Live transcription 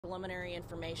Preliminary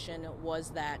information was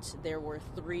that there were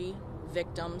 3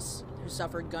 victims who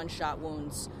suffered gunshot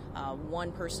wounds.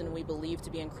 One person we believe to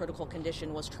be in critical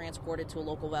condition was transported to a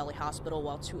local Valley hospital,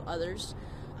 while 2 others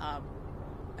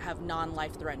have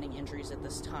non-life-threatening injuries at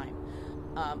this time.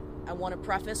 I want to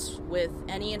preface with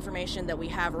any information that we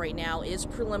have right now is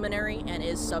preliminary and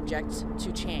is subject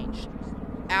to change.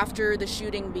 After the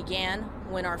shooting began,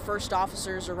 when our first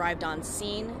officers arrived on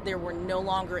scene, there were no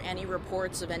longer any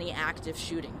reports of any active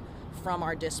shooting from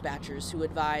our dispatchers, who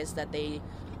advised that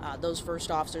those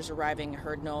first officers arriving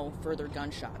heard no further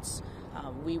gunshots.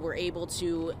 We were able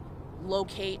to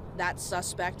locate that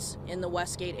suspect in the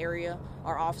Westgate area.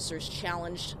 Our officers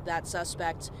challenged that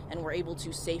suspect and were able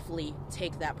to safely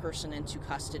take that person into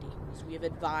custody. We have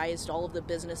advised all of the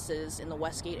businesses in the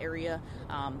Westgate area,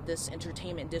 this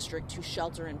entertainment district, to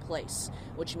shelter in place,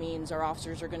 which means our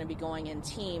officers are going to be going in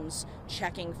teams,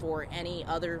 checking for any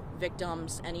other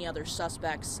victims, any other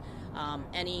suspects,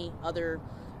 any other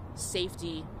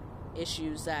safety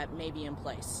issues that may be in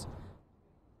place.